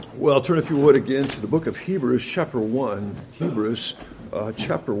Well, turn, if you would, again to the book of Hebrews, chapter 1. Hebrews,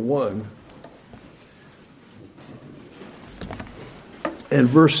 chapter 1, and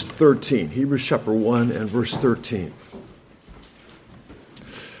verse 13. Hebrews, chapter 1, and verse 13.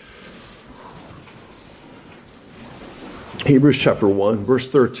 Hebrews, chapter 1, verse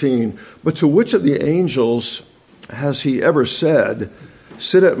 13. But to which of the angels has he ever said,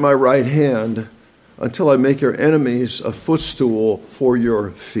 "Sit at my right hand until I make your enemies a footstool for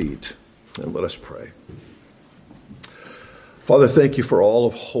your feet"? And let us pray. Father, thank you for all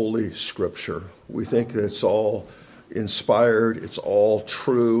of Holy Scripture. We think that it's all inspired, it's all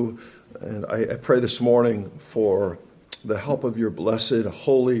true. And I pray this morning for the help of your blessed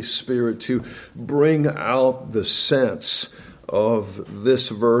Holy Spirit to bring out the sense of this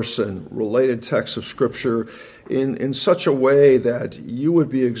verse and related texts of Scripture in such a way that you would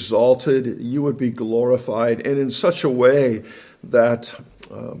be exalted, you would be glorified, and in such a way that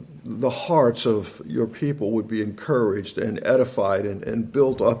the hearts of your people would be encouraged and edified and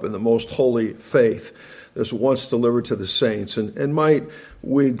built up in the most holy faith that's once delivered to the saints. And might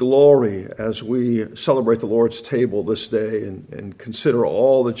we glory as we celebrate the Lord's table this day and consider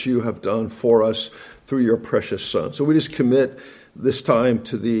all that you have done for us through your precious Son. So we just commit this time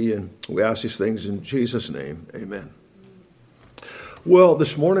to thee, and we ask these things in Jesus' name. Amen. Well,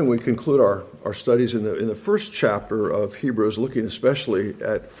 this morning we conclude our studies in the first chapter of Hebrews, looking especially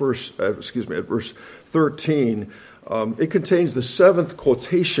at verse 13. It contains the seventh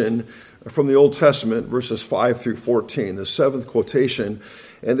quotation from the Old Testament, verses 5 through 14, the seventh quotation.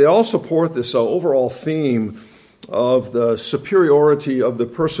 And they all support this overall theme of the superiority of the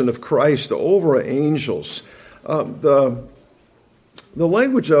person of Christ over angels. The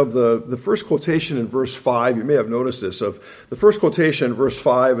language of the first quotation in verse 5, you may have noticed this, of the first quotation in verse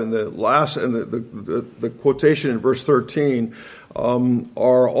 5 and the last and the quotation in verse 13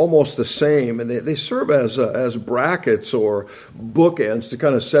 are almost the same, and they serve as brackets or bookends to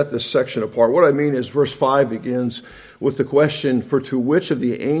kind of set this section apart. What I mean is verse 5 begins with the question, "For to which of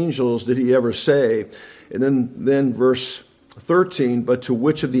the angels did he ever say?" And then verse 13, "But to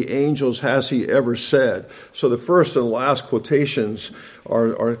which of the angels has he ever said?" So the first and last quotations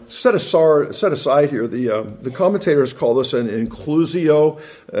are set aside here. The commentators call this an inclusio.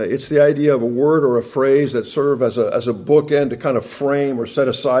 It's the idea of a word or a phrase that serve as a bookend to kind of frame or set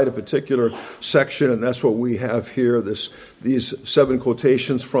aside a particular section, and that's what we have here. These seven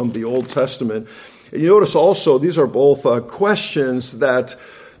quotations from the Old Testament. And you notice also these are both questions that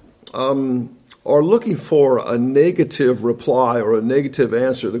are looking for a negative reply or a negative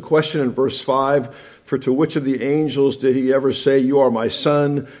answer. The question in verse 5, "For to which of the angels did he ever say, 'You are my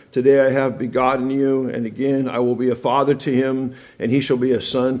son, today I have begotten you, and again I will be a father to him, and he shall be a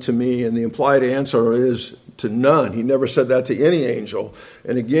son to me'?" And the implied answer is to none. He never said that to any angel.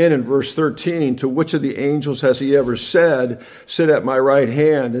 And again in verse 13, "To which of the angels has he ever said, 'Sit at my right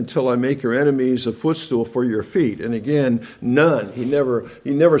hand until I make your enemies a footstool for your feet'?" And again, none. He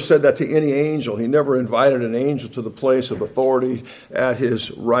never said that to any angel. He never invited an angel to the place of authority at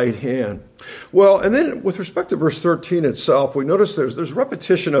his right hand. Well, and then with respect to verse 13 itself, we notice there's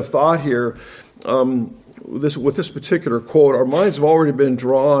repetition of thought here. With this particular quote, our minds have already been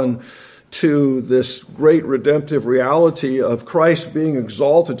drawn to this great redemptive reality of Christ being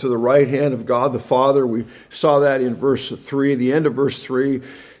exalted to the right hand of God the Father. We saw that in verse 3, the end of verse 3.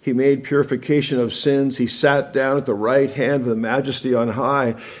 He made purification of sins. He sat down at the right hand of the majesty on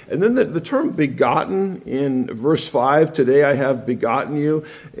high. And then the term begotten in verse 5, "Today I have begotten you."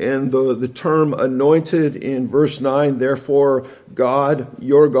 And the term anointed in verse 9, "Therefore God,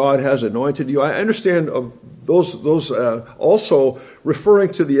 your God, has anointed you." I understand of those also referring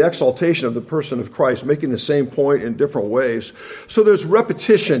to the exaltation of the person of Christ, making the same point in different ways. So there's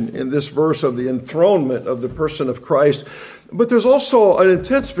repetition in this verse of the enthronement of the person of Christ. But there's also an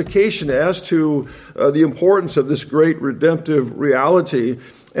intensification as to the importance of this great redemptive reality.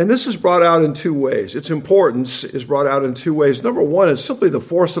 And this is brought out in two ways. Its importance is brought out in two ways. Number one is simply the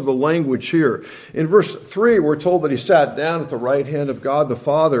force of the language here. In verse 3, we're told that he sat down at the right hand of God the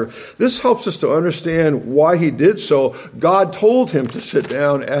Father. This helps us to understand why he did so. God told him to sit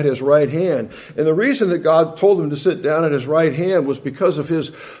down at his right hand. And the reason that God told him to sit down at his right hand was because of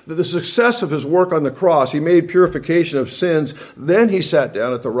the success of his work on the cross. He made purification of sins. Then he sat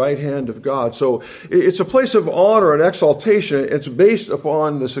down at the right hand of God. So it's a place of honor and exaltation. It's based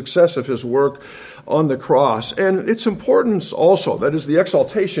upon the success of his work on the cross. And its importance also, that is the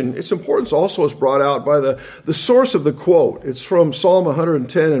exaltation, its importance also is brought out by the source of the quote. It's from Psalm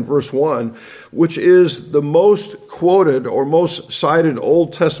 110 and verse 1, which is the most quoted or most cited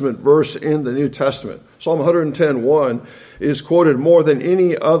Old Testament verse in the New Testament. Psalm 110:1 is quoted more than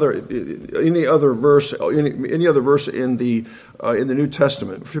any other verse in the New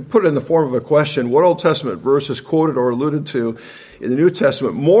Testament. If you put it in the form of a question, what Old Testament verse is quoted or alluded to in the New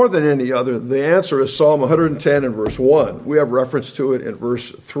Testament more than any other? The answer is Psalm 110 and verse 1. We have reference to it in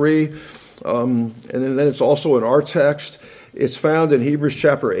verse 3, and then it's also in our text. It's found in Hebrews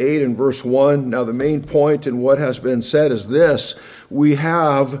chapter 8 and verse 1. Now, the main point in what has been said is this: we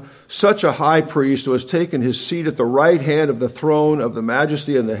have such a high priest who has taken his seat at the right hand of the throne of the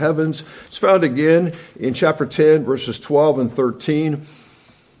majesty in the heavens. It's found again in chapter 10, verses 12 and 13.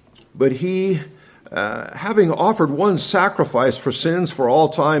 But he, having offered one sacrifice for sins for all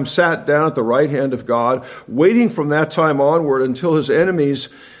time, sat down at the right hand of God, waiting from that time onward until his enemies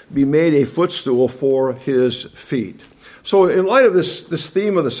be made a footstool for his feet. So in light of this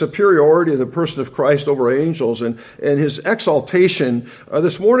theme of the superiority of the person of Christ over angels and his exaltation,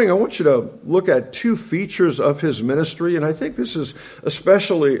 this morning I want you to look at two features of his ministry, and I think this is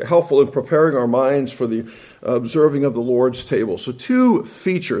especially helpful in preparing our minds for the observing of the Lord's table. So two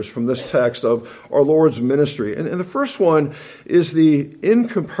features from this text of our Lord's ministry. And the first one is the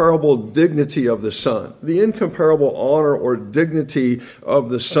incomparable dignity of the Son, the incomparable honor or dignity of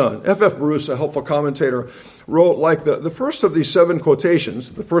the Son. F.F. Bruce, a helpful commentator, wrote like the first of these 7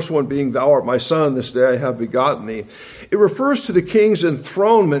 quotations, the first one being, "Thou art my Son, this day I have begotten thee." It refers to the king's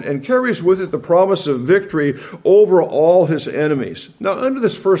enthronement and carries with it the promise of victory over all his enemies. Now, under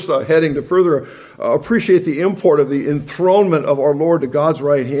this first heading, to further appreciate the import of the enthronement of our Lord to God's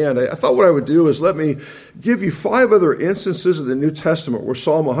right hand, I thought what I would do is let me give you 5 other instances in the New Testament where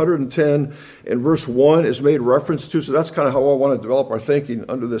Psalm 110 and verse 1 is made reference to. So that's kind of how I want to develop our thinking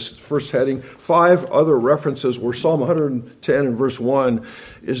under this first heading. 5 other references where Psalm 110 and verse 1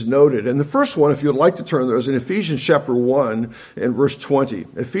 is noted. And the first one, if you'd like to turn there, is in Ephesians chapter 1 and verse 20.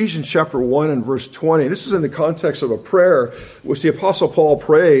 Ephesians chapter 1 and verse 20. This is in the context of a prayer which the Apostle Paul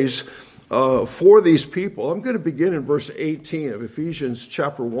prays for these people. I'm going to begin in verse 18 of Ephesians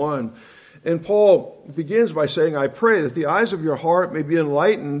chapter 1. And Paul begins by saying, "I pray that the eyes of your heart may be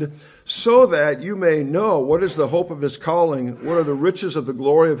enlightened, so that you may know what is the hope of his calling, what are the riches of the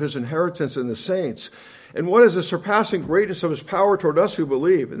glory of his inheritance in the saints, and what is the surpassing greatness of his power toward us who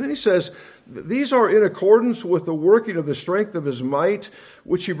believe." And then he says, "These are in accordance with the working of the strength of his might,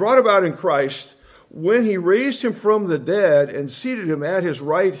 which he brought about in Christ, when he raised him from the dead and seated him at his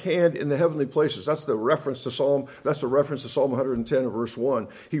right hand in the heavenly places." That's the reference to Psalm 110 verse 1.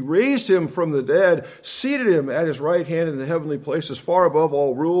 He raised him from the dead, seated him at his right hand in the heavenly places, far above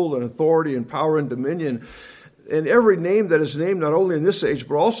all rule and authority and power and dominion, and every name that is named not only in this age,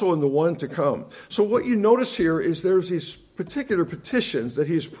 but also in the one to come. So what you notice here is there's these particular petitions that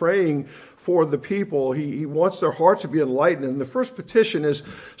he's praying for the people. He wants their hearts to be enlightened. And the first petition is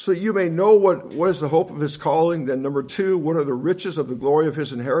so that you may know what is the hope of his calling. Then number 2, what are the riches of the glory of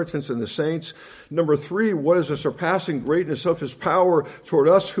his inheritance in the saints? Number 3, what is the surpassing greatness of his power toward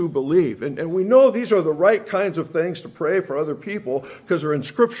us who believe? And we know these are the right kinds of things to pray for other people because they're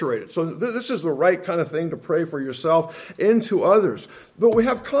inscripturated. So this is the right kind of thing to pray for yourself and to others. But we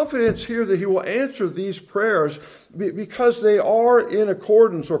have confidence here that he will answer these prayers because they are in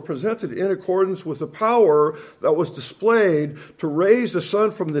accordance or presented in accordance with the power that was displayed to raise the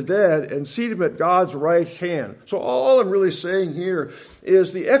Son from the dead and seat him at God's right hand. So all I'm really saying here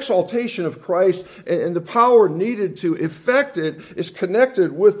is the exaltation of Christ and the power needed to effect it is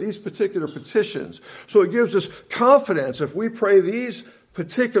connected with these particular petitions. So it gives us confidence if we pray these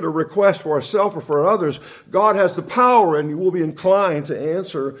particular requests for ourselves or for others, God has the power and you will be inclined to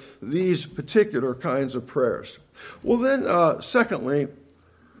answer these particular kinds of prayers. Well then, secondly,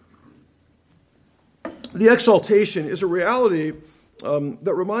 the exaltation is a reality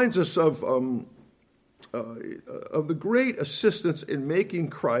that reminds us of the great assistance in making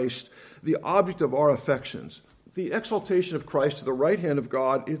Christ the object of our affections. The exaltation of Christ to the right hand of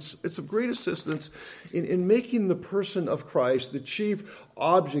God, it's of great assistance in making the person of Christ the chief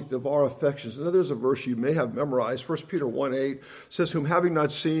object of our affections. And there's a verse you may have memorized. 1 Peter 1:8 says, "Whom having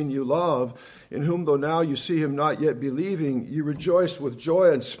not seen you love, in whom though now you see him not yet believing, you rejoice with joy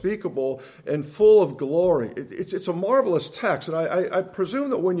unspeakable and full of glory." It's a marvelous text. And I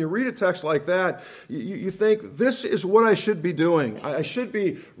presume that when you read a text like that, you think, this is what I should be doing. I should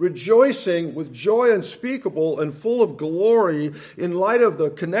be rejoicing with joy unspeakable and full of glory in light of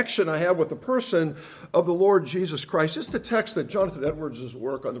the connection I have with the person of the Lord Jesus Christ. It's the text that Jonathan Edwards his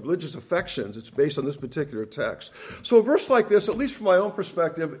work on the religious affections. It's based on this particular text. So a verse like this, at least from my own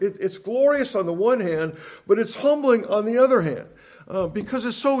perspective, it's glorious on the one hand, but it's humbling on the other hand. Because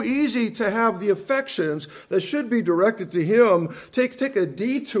it's so easy to have the affections that should be directed to him take a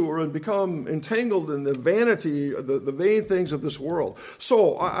detour and become entangled in the vanity, the vain things of this world.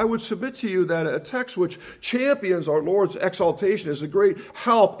 So I would submit to you that a text which champions our Lord's exaltation is a great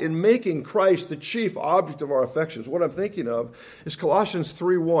help in making Christ the chief object of our affections. What I'm thinking of is Colossians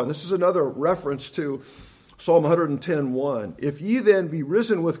 3:1. This is another reference to Psalm 110:1. If ye then be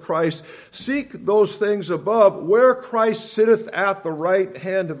risen with Christ, seek those things above, where Christ sitteth at the right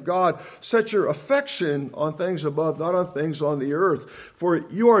hand of God. Set your affection on things above, not on things on the earth. For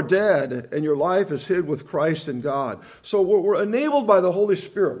you are dead, and your life is hid with Christ in God. So we're enabled by the Holy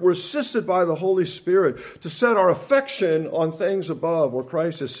Spirit. We're assisted by the Holy Spirit to set our affection on things above, where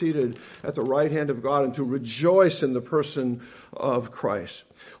Christ is seated at the right hand of God, and to rejoice in the person of Christ.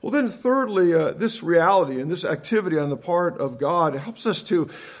 Well, then thirdly, this reality and this activity on the part of God helps us to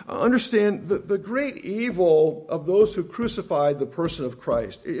understand the great evil of those who crucified the person of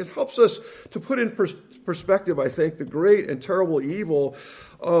Christ. It helps us to put in perspective, I think, the great and terrible evil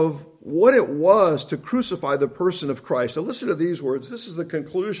of what it was to crucify the person of Christ. Now listen to these words. This is the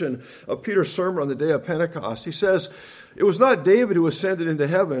conclusion of Peter's sermon on the day of Pentecost. He says, "It was not David who ascended into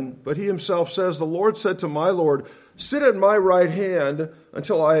heaven, but he himself says, the Lord said to my Lord, sit at my right hand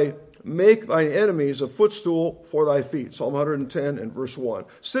until I make thine enemies a footstool for thy feet." Psalm 110 and verse 1.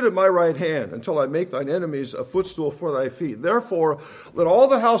 "Sit at my right hand until I make thine enemies a footstool for thy feet. Therefore, let all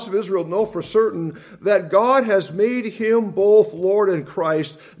the house of Israel know for certain that God has made him both Lord and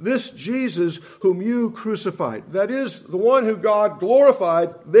Christ, this Jesus whom you crucified." That is, the one who God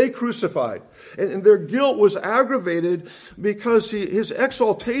glorified, they crucified. And their guilt was aggravated because his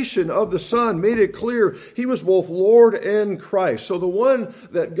exaltation of the Son made it clear he was both Lord and Christ. So the one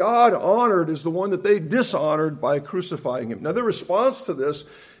that God honored is the one that they dishonored by crucifying him. Now their response to this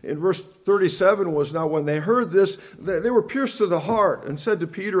in verse 37 was, now when they heard this, they were pierced to the heart and said to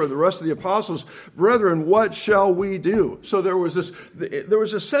Peter and the rest of the apostles, "Brethren, what shall we do?" So there was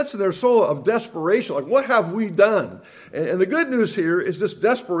a sense in their soul of desperation, like, what have we done? And the good news here is this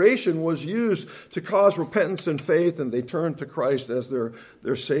desperation was used to cause repentance and faith, and they turned to Christ as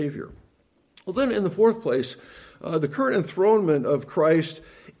their Savior. Well, then in the fourth place, the current enthronement of Christ,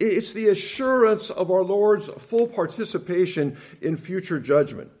 it's the assurance of our Lord's full participation in future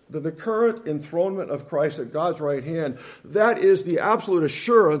judgment. The current enthronement of Christ at God's right hand, that is the absolute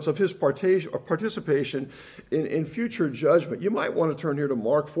assurance of his participation in future judgment. You might want to turn here to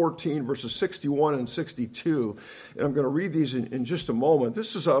Mark 14, verses 61 and 62, and I'm going to read these in just a moment.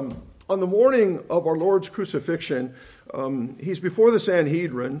 This is on the morning of our Lord's crucifixion. He's before the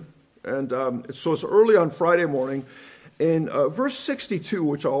Sanhedrin, and so it's early on Friday morning. In verse 62,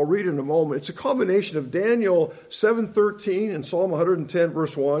 which I'll read in a moment, it's a combination of Daniel 7:13 and Psalm 110,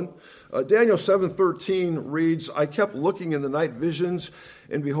 verse 1. Daniel 7:13 reads, "I kept looking in the night visions,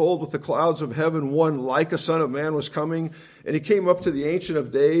 and behold, with the clouds of heaven, one like a son of man was coming. And he came up to the Ancient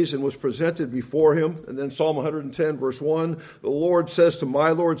of Days and was presented before him." And then Psalm 110, verse 1, "The Lord says to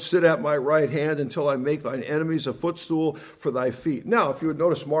my Lord, sit at my right hand until I make thine enemies a footstool for thy feet." Now, if you would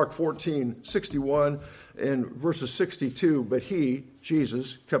notice Mark 14:61 and verses 62, "But he,"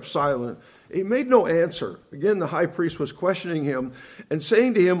 Jesus, "kept silent. He made no answer." Again, the high priest was questioning him and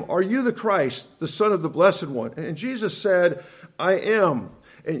saying to him, "Are you the Christ, the Son of the Blessed One?" And Jesus said, "I am.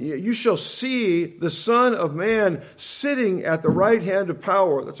 And you shall see the Son of Man sitting at the right hand of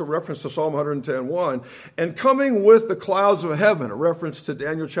power." That's a reference to Psalm 110:1. "And coming with the clouds of heaven," a reference to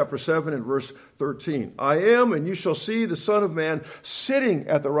Daniel chapter 7 and verse 13. "I am, and you shall see the Son of Man sitting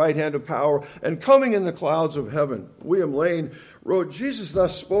at the right hand of power and coming in the clouds of heaven." William Lane wrote, "Jesus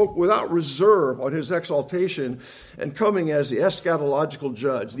thus spoke without reserve on his exaltation and coming as the eschatological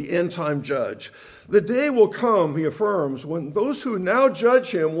judge, the end-time judge. The day will come," he affirms, "when those who now judge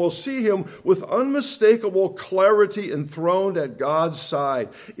him will see him with unmistakable clarity enthroned at God's side,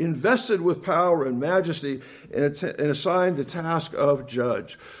 invested with power and majesty, and assigned the task of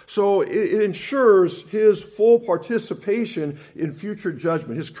judge." So it ensures his full participation in future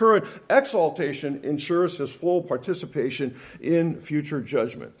judgment. His current exaltation ensures his full participation in future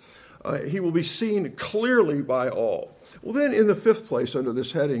judgment. He will be seen clearly by all. Well, then in the fifth place under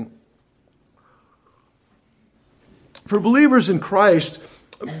this heading, for believers in Christ,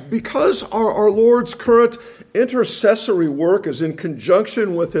 because our Lord's current intercessory work is in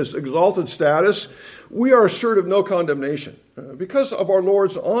conjunction with his exalted status, we are assured of no condemnation. Because of our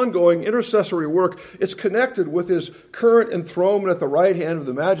Lord's ongoing intercessory work, it's connected with his current enthronement at the right hand of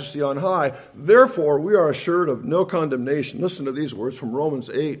the Majesty on high. Therefore, we are assured of no condemnation. Listen to these words from Romans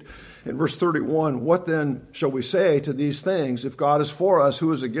 8 in verse 31. What then shall we say to these things? If God is for us,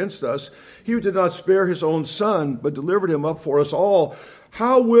 who is against us? He who did not spare his own son, but delivered him up for us all,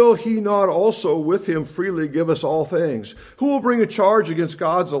 how will he not also with him freely give us all things? Who will bring a charge against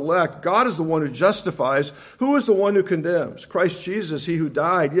God's elect? God is the one who justifies. Who is the one who condemns? Christ Jesus, he who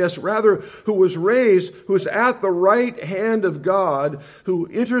died, yes, rather, who was raised, who is at the right hand of God, who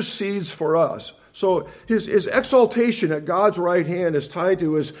intercedes for us. So his exaltation at God's right hand is tied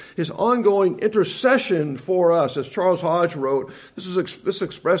to his ongoing intercession for us. As Charles Hodge wrote, this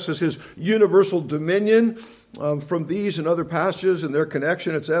expresses his universal dominion. From these and other passages and their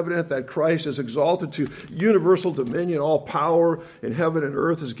connection, it's evident that Christ is exalted to universal dominion. All power in heaven and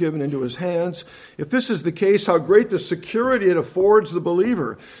earth is given into his hands. If this is the case, how great the security it affords the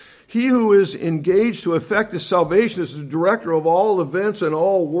believer. He who is engaged to effect his salvation is the director of all events and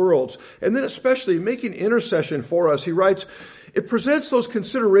all worlds. And then especially making intercession for us, he writes, it presents those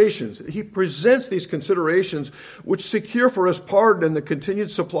considerations. He presents these considerations which secure for us pardon and the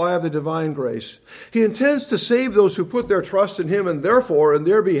continued supply of the divine grace. He intends to save those who put their trust in him, and therefore, in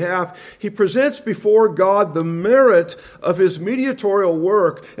their behalf, he presents before God the merit of his mediatorial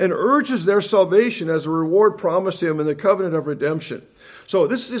work and urges their salvation as a reward promised to him in the covenant of redemption. So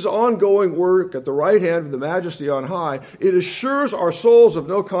this is his ongoing work at the right hand of the Majesty on high. It assures our souls of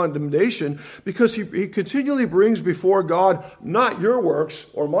no condemnation because he continually brings before God not your works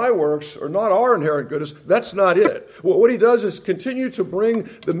or my works or not our inherent goodness. That's not it. What he does is continue to bring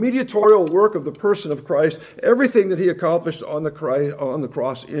the mediatorial work of the person of Christ, everything that he accomplished on the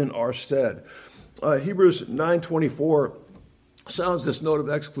cross in our stead. Hebrews 9:24 sounds this note of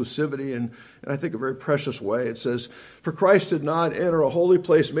exclusivity in I think a very precious way. It says, for Christ did not enter a holy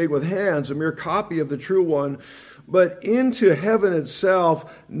place made with hands, a mere copy of the true one, but into heaven itself,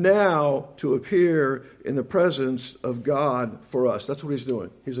 now to appear in the presence of God for us. That's what he's doing.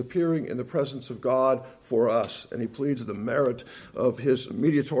 He's appearing in the presence of God for us, and he pleads the merit of his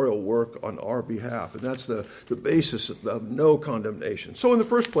mediatorial work on our behalf. And that's the basis of no condemnation. So in the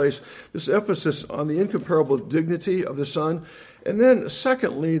first place, this emphasis on the incomparable dignity of the Son, and then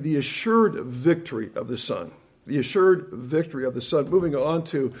secondly, the assured victory of the Son. The assured victory of the Son. Moving on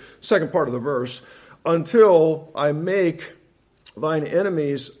to second part of the verse, until I make thine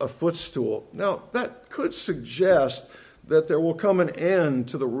enemies a footstool. Now, that could suggest that there will come an end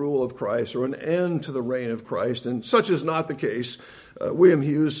to the rule of Christ or an end to the reign of Christ, and such is not the case. William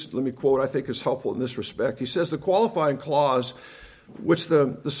Hughes, let me quote, I think is helpful in this respect. He says, the qualifying clause which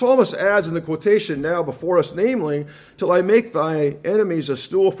the psalmist adds in the quotation now before us, namely, till I make thy enemies a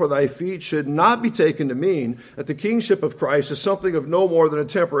stool for thy feet, should not be taken to mean that the kingship of Christ is something of no more than a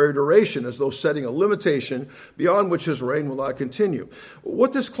temporary duration, as though setting a limitation beyond which his reign will not continue.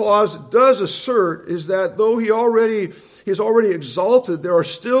 What this clause does assert is that though he is already exalted, there are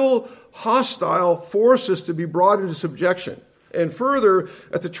still hostile forces to be brought into subjection. And further,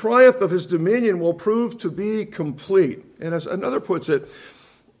 that the triumph of his dominion will prove to be complete. And as another puts it,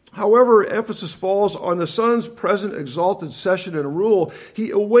 however, emphasis falls on the Son's present exalted session and rule,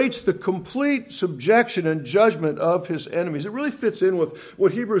 he awaits the complete subjection and judgment of his enemies. It really fits in with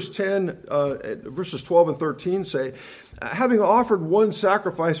what Hebrews 10, verses 12 and 13 say. Having offered one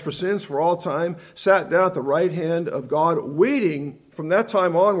sacrifice for sins for all time, sat down at the right hand of God, waiting from that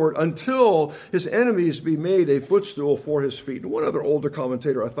time onward until his enemies be made a footstool for his feet. And one other older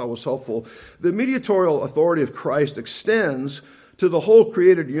commentator I thought was helpful. The mediatorial authority of Christ extends to the whole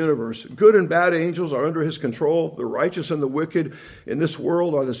created universe. Good and bad angels are under his control. The righteous and the wicked in this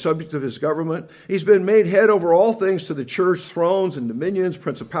world are the subject of his government. He's been made head over all things to the church. Thrones and dominions,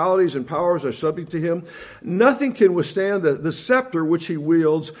 principalities and powers are subject to him. Nothing can withstand the scepter which he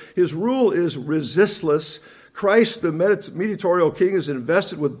wields. His rule is resistless. Christ, the mediatorial king, is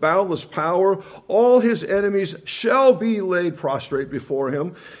invested with boundless power. All his enemies shall be laid prostrate before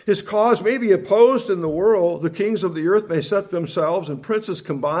him. His cause may be opposed in the world. The kings of the earth may set themselves and princes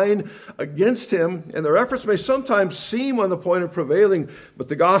combine against him, and their efforts may sometimes seem on the point of prevailing, but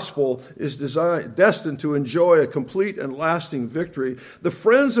the gospel is destined to enjoy a complete and lasting victory. The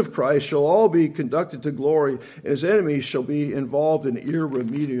friends of Christ shall all be conducted to glory, and his enemies shall be involved in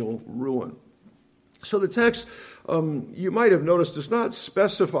irremediable ruin. So the text, you might have noticed, does not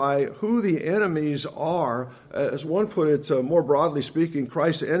specify who the enemies are. As one put it, more broadly speaking,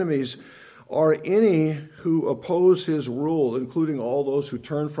 Christ's enemies are any who oppose his rule, including all those who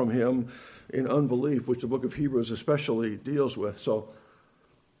turn from him in unbelief, which the book of Hebrews especially deals with. So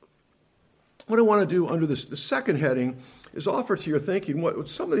what I want to do under the second heading is offer to your thinking what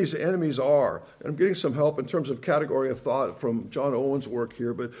some of these enemies are. And I'm getting some help in terms of category of thought from John Owen's work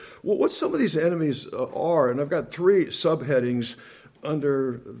here. But what some of these enemies are, and I've got 3 subheadings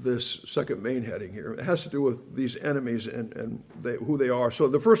under this second main heading here. It has to do with these enemies and who they are. So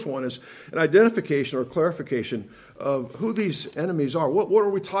the first one is an identification or clarification of who these enemies are. What are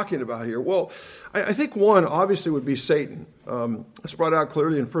we talking about here? Well, I think one obviously would be Satan. It's brought out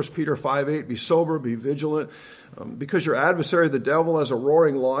clearly in 1 Peter 5:8. Be sober, be vigilant, because your adversary, the devil, as a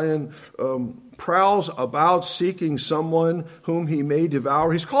roaring lion, prowls about seeking someone whom he may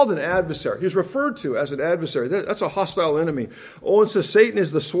devour. He's called an adversary. He's referred to as an adversary. That's a hostile enemy. Owen says Satan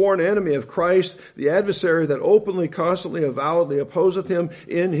is the sworn enemy of Christ, the adversary that openly, constantly, avowedly opposeth him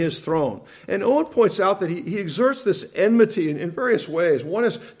in his throne. And Owen points out that he exerts this enmity in various ways. One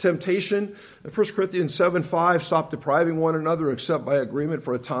is temptation. 1 Corinthians 7:5, stop depriving one another except by agreement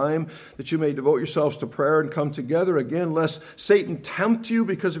for a time, that you may devote yourselves to prayer and come together again, lest Satan tempt you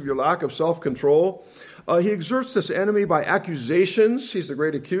because of your lack of self-control. He exerts this enemy by accusations. He's the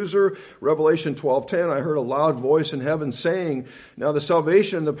great accuser. Revelation 12:10, I heard a loud voice in heaven saying, now the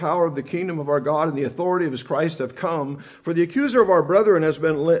salvation and the power of the kingdom of our God and the authority of his Christ have come. For the accuser of our brethren has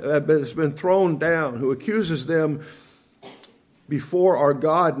been thrown down, who accuses them before our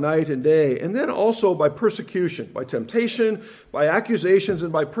God night and day. And then also by persecution, by temptation, by accusations,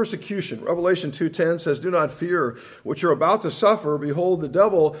 and by persecution. Revelation 2:10 says, do not fear what you're about to suffer. Behold, the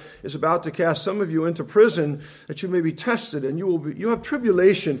devil is about to cast some of you into prison, that you may be tested, and you have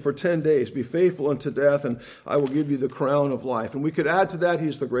tribulation for 10 days. Be faithful unto death, and I will give you the crown of life. And we could add to that,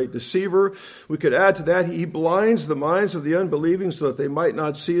 he's the great deceiver. We could add to that, he blinds the minds of the unbelieving so that they might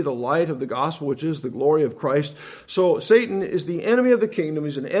not see the light of the gospel, which is the glory of Christ. So Satan is the enemy of the kingdom.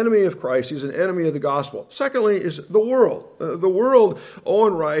 He's an enemy of Christ. He's an enemy of the gospel. Secondly is the world. The world,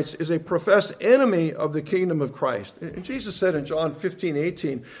 Owen writes, is a professed enemy of the kingdom of Christ. And Jesus said in John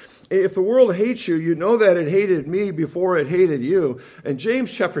 15:18, if the world hates you, you know that it hated me before it hated you. And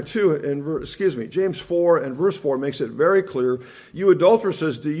James James 4 and verse 4 makes it very clear. You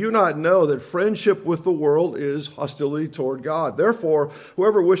adulteresses, do you not know that friendship with the world is hostility toward God? Therefore,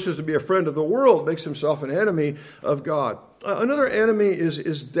 whoever wishes to be a friend of the world makes himself an enemy of God. Another enemy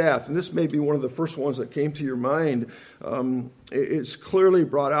is death, and this may be one of the first ones that came to your mind. It's clearly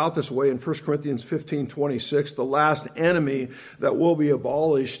brought out this way in 1 Corinthians 15:26. The last enemy that will be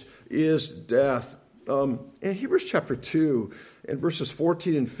abolished is death. And Hebrews chapter 2 and verses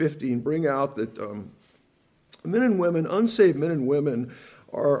 14 and 15 bring out that men and women, unsaved men and women,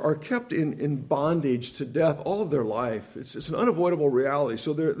 are kept in bondage to death all of their life. It's an unavoidable reality.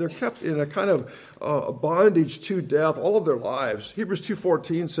 So they're kept in a kind of bondage to death all of their lives. Hebrews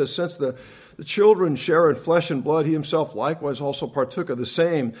 2:14 says, since the children share in flesh and blood, he himself likewise also partook of the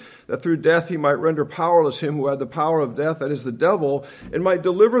same, that through death he might render powerless him who had the power of death, that is the devil, and might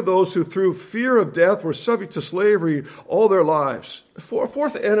deliver those who through fear of death were subject to slavery all their lives. A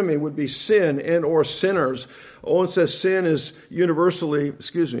fourth enemy would be sin and or sinners. Owen says sin is universally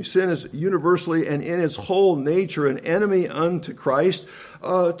and in its whole nature an enemy unto Christ.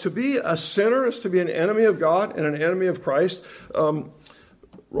 To be a sinner is to be an enemy of God and an enemy of Christ.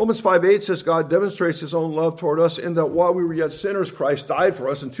 Romans 5:8 says God demonstrates his own love toward us in that while we were yet sinners, Christ died for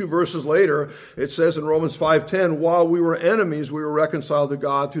us. And 2 verses later, it says in Romans 5:10, while we were enemies, we were reconciled to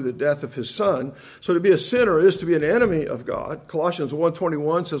God through the death of his Son. So to be a sinner is to be an enemy of God. Colossians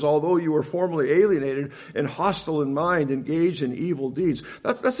 1:21 says, although you were formerly alienated and hostile in mind, engaged in evil deeds.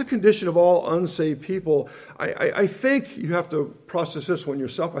 That's the condition of all unsaved people. I think you have to process this one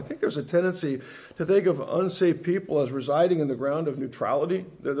yourself. I think there's a tendency to think of unsaved people as residing in the ground of neutrality.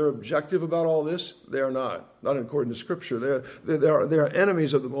 They're objective about all this. They are not according to Scripture. They are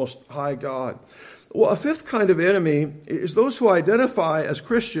enemies of the Most High God. Well, a fifth kind of enemy is those who identify as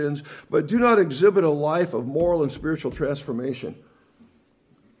Christians but do not exhibit a life of moral and spiritual transformation.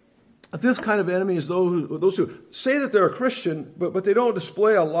 A fifth kind of enemy is those who say that they're a Christian, but they don't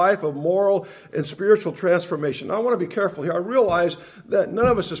display a life of moral and spiritual transformation. Now, I want to be careful here. I realize that none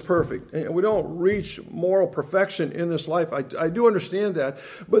of us is perfect, and we don't reach moral perfection in this life. I do understand that.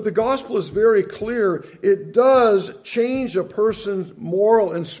 But the gospel is very clear. It does change a person's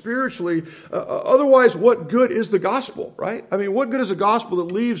moral and spiritually. Otherwise, what good is the gospel, right? I mean, what good is a gospel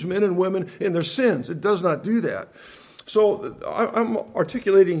that leaves men and women in their sins? It does not do that. So I'm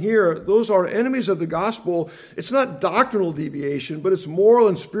articulating here, those are enemies of the gospel. It's not doctrinal deviation, but it's moral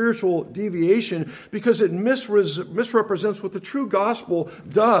and spiritual deviation because it misrepresents what the true gospel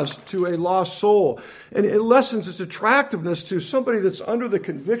does to a lost soul. And it lessens its attractiveness to somebody that's under the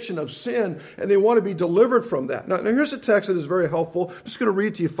conviction of sin and they want to be delivered from that. Now here's a text that is very helpful. I'm just going to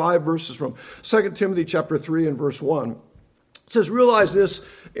read to you 5 verses from 2 Timothy chapter 3 and verse 1. It says, realize this,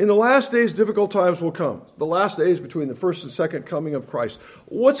 in the last days, difficult times will come. The last days between the first and second coming of Christ.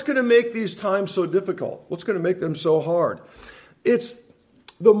 What's going to make these times so difficult? What's going to make them so hard? It's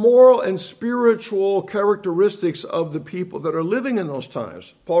the moral and spiritual characteristics of the people that are living in those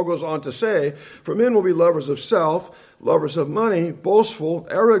times. Paul goes on to say, for men will be lovers of self, lovers of money, boastful,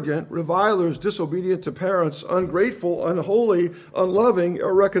 arrogant, revilers, disobedient to parents, ungrateful, unholy, unloving,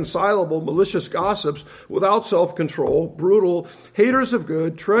 irreconcilable, malicious gossips, without self-control, brutal, haters of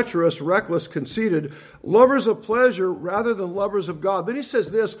good, treacherous, reckless, conceited, lovers of pleasure rather than lovers of God. Then he says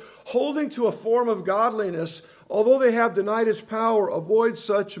this, holding to a form of godliness, although they have denied its power, avoid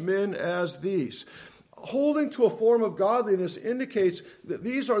such men as these. Holding to a form of godliness indicates that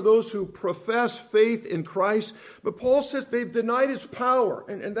these are those who profess faith in Christ. But Paul says they've denied its power.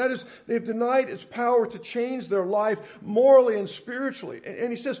 And that is, they've denied its power to change their life morally and spiritually. And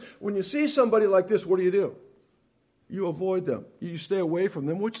he says, when you see somebody like this, what do? You avoid them. You stay away from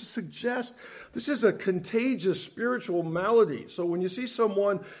them, which suggests this is a contagious spiritual malady. So when you see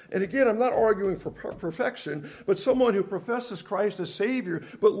someone, and again, I'm not arguing for perfection, but someone who professes Christ as Savior,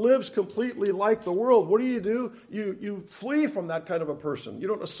 but lives completely like the world, what do? You flee from that kind of a person. You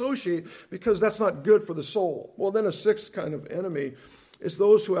don't associate because that's not good for the soul. Well, then a sixth kind of enemy is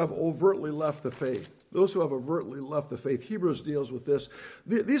those who have overtly left the faith. Those who have overtly left the faith. Hebrews deals with this.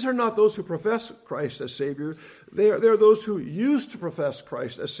 These are not those who profess Christ as Savior. They are those who used to profess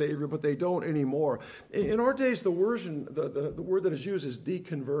Christ as Savior, but they don't anymore. In our days, the word that is used is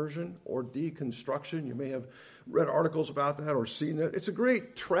deconversion or deconstruction. You may have read articles about that or seen that. It's a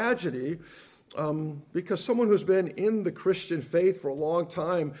great tragedy because someone who's been in the Christian faith for a long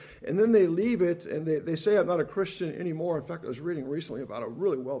time, and then they leave it, and they say, I'm not a Christian anymore. In fact, I was reading recently about a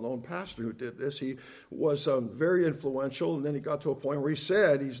really well-known pastor who did this. He was very influential, and then he got to a point where he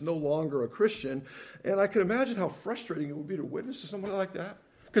said he's no longer a Christian. And I can imagine how frustrating it would be to witness to somebody like that.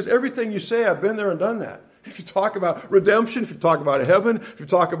 Because everything you say, I've been there and done that. If you talk about redemption, if you talk about heaven, if you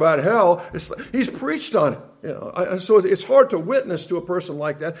talk about hell, he's preached on it. So it's hard to witness to a person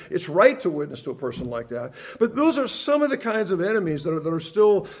like that. It's right to witness to a person like that. But those are some of the kinds of enemies that are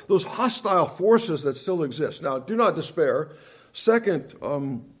still, those hostile forces that still exist. Now, do not despair. Second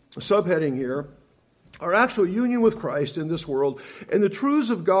subheading here, our actual union with Christ in this world, and the truths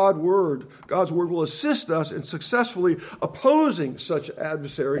of God's word will assist us in successfully opposing such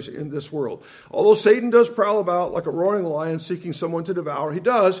adversaries in this world. Although Satan does prowl about like a roaring lion seeking someone to devour, he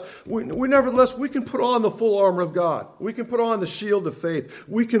does, we nevertheless, we can put on the full armor of God. We can put on the shield of faith.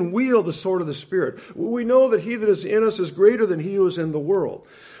 We can wield the sword of the Spirit. We know that he that is in us is greater than he who is in the world.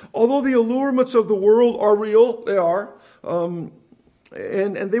 Although the allurements of the world are real, they are,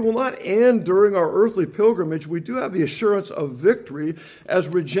 and they will not end during our earthly pilgrimage. We do have the assurance of victory as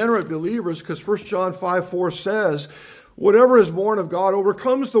regenerate believers, because 1 John 5:4 says, whatever is born of God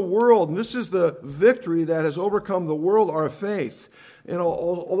overcomes the world. And this is the victory that has overcome the world, our faith. And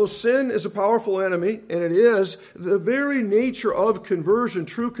although sin is a powerful enemy, and it is, the very nature of conversion,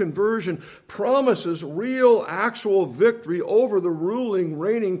 true conversion, promises real, actual victory over the ruling,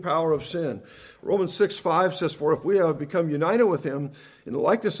 reigning power of sin. Romans 6:5 says, for if we have become united with him in the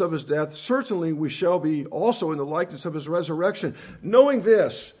likeness of his death, certainly we shall be also in the likeness of his resurrection. Knowing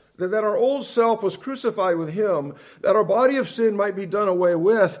this, that our old self was crucified with him, that our body of sin might be done away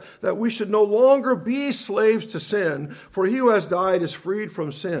with, that we should no longer be slaves to sin, for he who has died is freed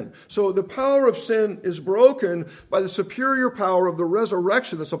from sin. So the power of sin is broken by the superior power of the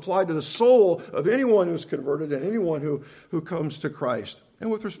resurrection that's applied to the soul of anyone who's converted and anyone who comes to Christ.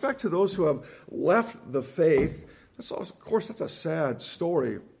 And with respect to those who have left the faith, that's a sad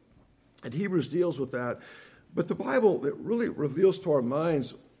story. And Hebrews deals with that. But the Bible, it really reveals to our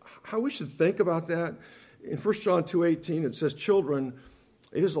minds how we should think about that. In 1 John 2:18, it says, children,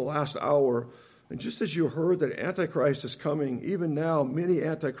 it is the last hour. And just as you heard that Antichrist is coming, even now many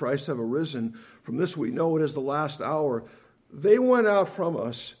Antichrists have arisen. From this we know it is the last hour. They went out from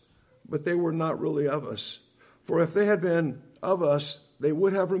us, but they were not really of us. For if they had been of us, they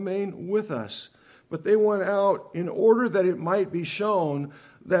would have remained with us. But they went out in order that it might be shown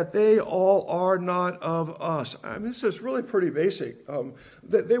that they all are not of us. I mean, this is really pretty basic.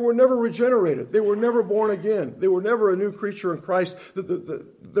 That they were never regenerated. They were never born again. They were never a new creature in Christ.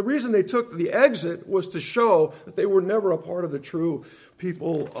 The reason they took the exit was to show that they were never a part of the true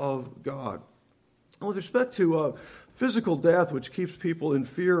people of God. And with respect to physical death, which keeps people in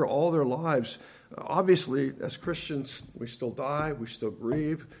fear all their lives, obviously, as Christians, we still die, we still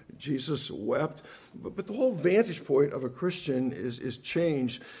grieve. Jesus wept. But the whole vantage point of a Christian is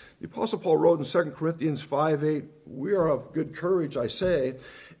changed. The Apostle Paul wrote in 2 Corinthians 5:8, we are of good courage, I say,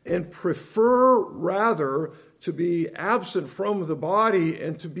 and prefer rather to be absent from the body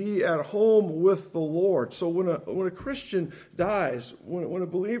and to be at home with the Lord. So when a Christian dies, when a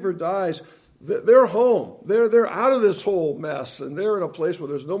believer dies, they're home. They're out of this whole mess, and they're in a place where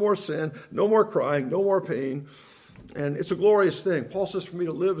there's no more sin, no more crying, no more pain. And it's a glorious thing. Paul says, for me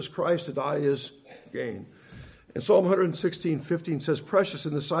to live is Christ, to die is gain. And Psalm 116:15 says, precious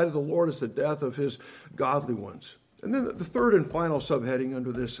in the sight of the Lord is the death of his godly ones. And then the third and final subheading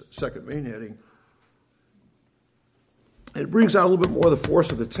under this second main heading, it brings out a little bit more of the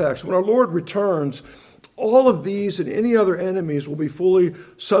force of the text. When our Lord returns, all of these and any other enemies will be fully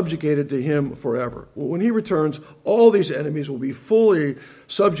subjugated to him forever. When he returns, all these enemies will be fully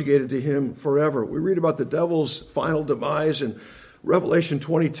subjugated to him forever. We read about the devil's final demise in Revelation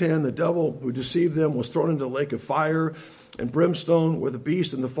 20:10. The devil who deceived them was thrown into the lake of fire and brimstone, where the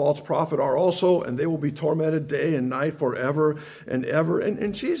beast and the false prophet are also, and they will be tormented day and night forever and ever.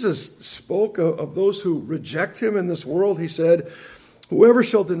 And Jesus spoke of those who reject him in this world. He said, whoever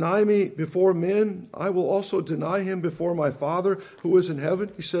shall deny me before men, I will also deny him before my Father who is in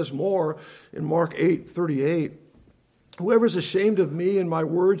heaven. He says more in Mark 8:38. Whoever is ashamed of me and my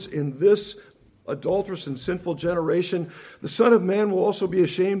words in this adulterous and sinful generation, the Son of Man will also be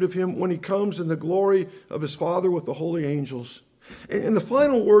ashamed of him when he comes in the glory of his Father with the holy angels. And the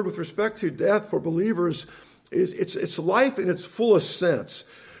final word with respect to death for believers is it's life in its fullest sense.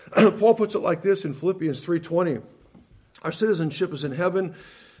 Paul puts it like this in Philippians 3:20. Our citizenship is in heaven,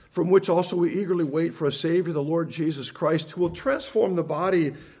 from which also we eagerly wait for a Savior, the Lord Jesus Christ, who will transform the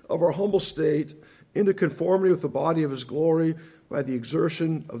body of our humble state into conformity with the body of his glory by the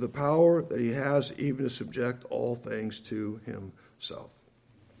exertion of the power that he has even to subject all things to himself.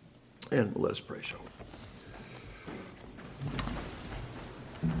 And let us pray, shall we?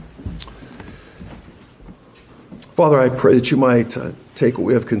 Father, I pray that you might take what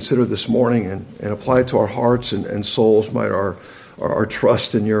we have considered this morning and apply it to our hearts and souls. Might our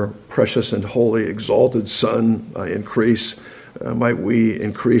trust in your precious and holy exalted Son increase. Might we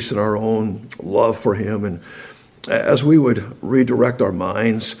increase in our own love for him. And as we would redirect our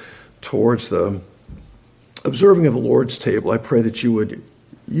minds towards the observing of the Lord's table, I pray that you would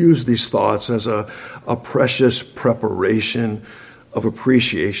use these thoughts as a precious preparation of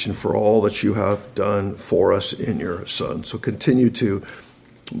appreciation for all that you have done for us in your Son. So continue to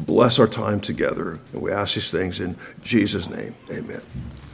bless our time together. And we ask these things in Jesus' name. Amen.